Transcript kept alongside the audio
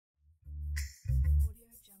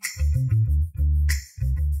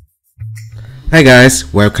Hi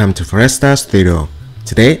guys, welcome to Foresta Studio.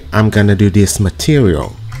 Today I'm gonna do this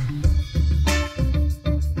material.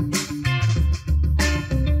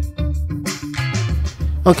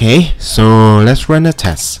 Okay, so let's run a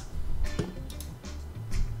test.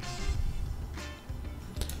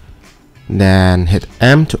 Then hit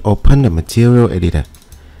M to open the material editor.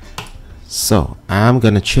 So I'm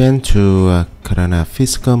gonna change to Corona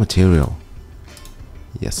physical material.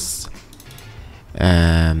 Yes.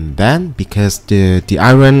 And then because the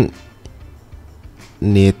iron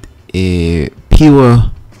need a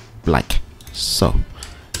pure black, so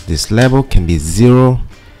this level can be 0.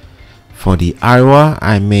 For the Iowa,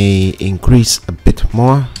 I may increase a bit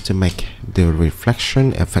more to make the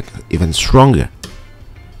reflection effect even stronger.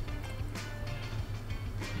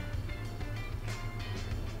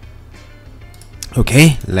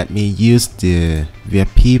 Okay, let me use the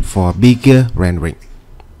VFP for bigger rendering.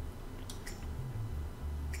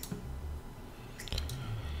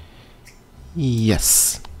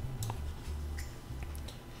 Yes.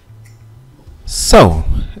 So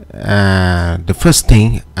the first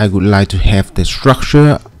thing I would like to have the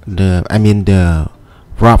structure, the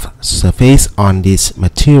rough surface on this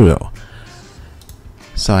material.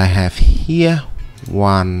 So I have here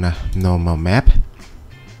one normal map.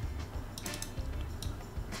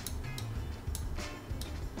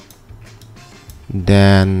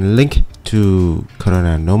 Then link to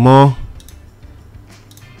Corona normal.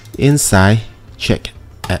 Inside, check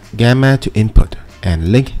add gamma to input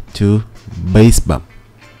and link to base bump.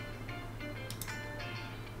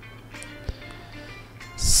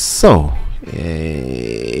 So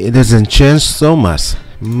it doesn't change so much,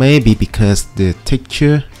 maybe because the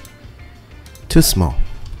texture too small.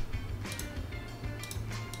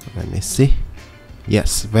 Let me see.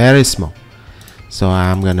 Yes, very small. So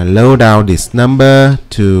I'm gonna load down this number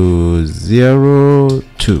to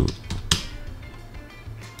 02.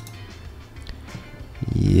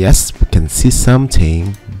 Yes, we can see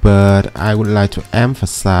something, but I would like to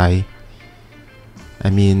emphasize,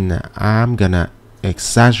 I'm gonna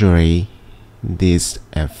exaggerate this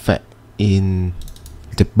effect in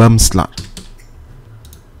the bump slot.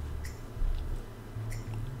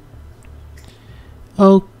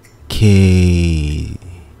 Okay,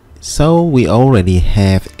 so we already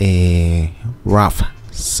have a rough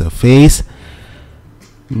surface,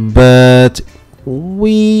 but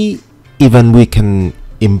we can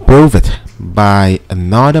improve it by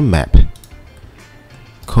another map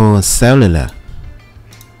called cellular.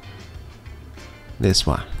 This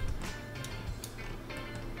one.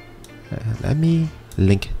 Let me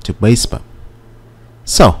link to base bump.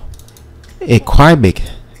 So it's quite big,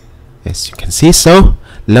 as you can see. So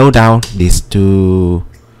load down these two,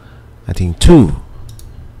 I think 2.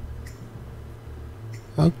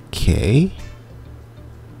 Okay,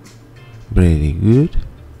 pretty good.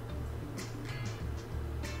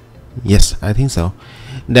 Yes, I think so.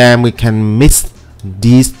 Then we can mix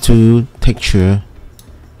these two textures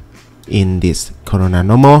in this Corona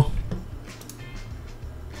normal.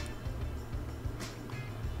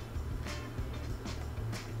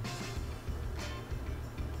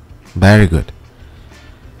 Very good.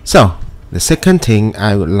 So the second thing,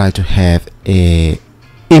 I would like to have a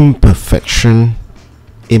imperfection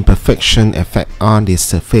effect on this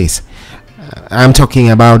surface. I'm talking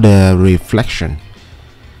about the reflection.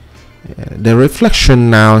 The reflection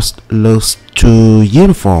now looks too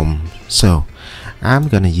uniform, so I'm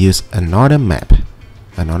gonna use another map,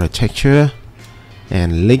 another texture,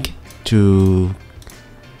 and link to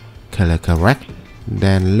color correct,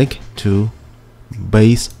 then link to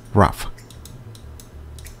base rough.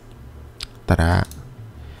 Ta-da!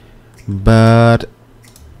 But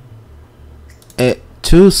it's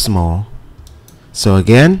too small, so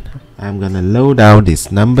again I'm gonna load out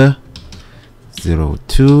this number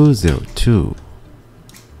 0202.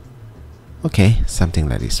 Okay, something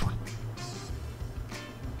like this one.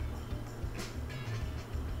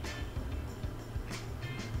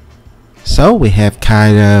 So we have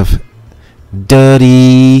kind of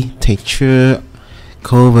dirty texture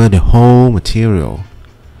cover the whole material.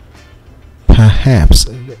 Perhaps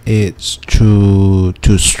it's too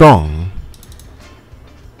strong.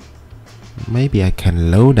 Maybe I can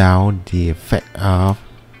load down the effect of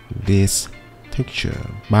this texture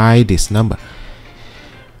by this number.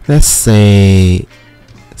 Let's say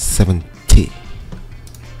 70.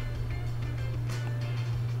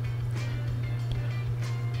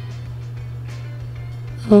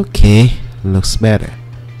 Okay, looks better.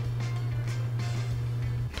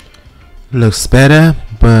 Looks better,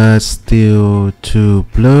 but still too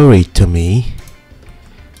blurry to me.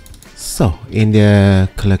 So in the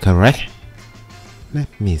color correct, let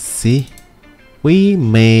me see. we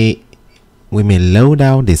may load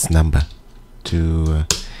down this number to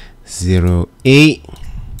 08.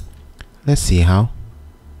 Let's see how.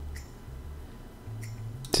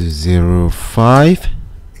 To 05.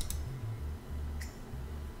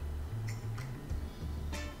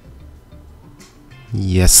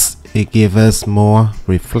 Yes, it gives us more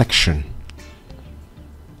reflection.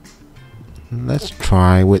 Let's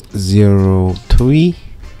try with 03.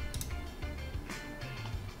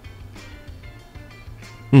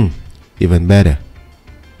 Even better.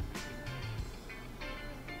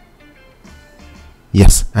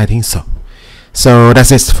 Yes, I think so. So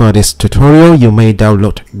that's it for this tutorial. You may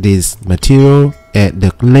download this material at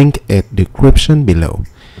the link at the description below.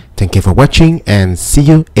 Thank you for watching and see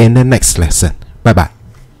you in the next lesson. Bye bye.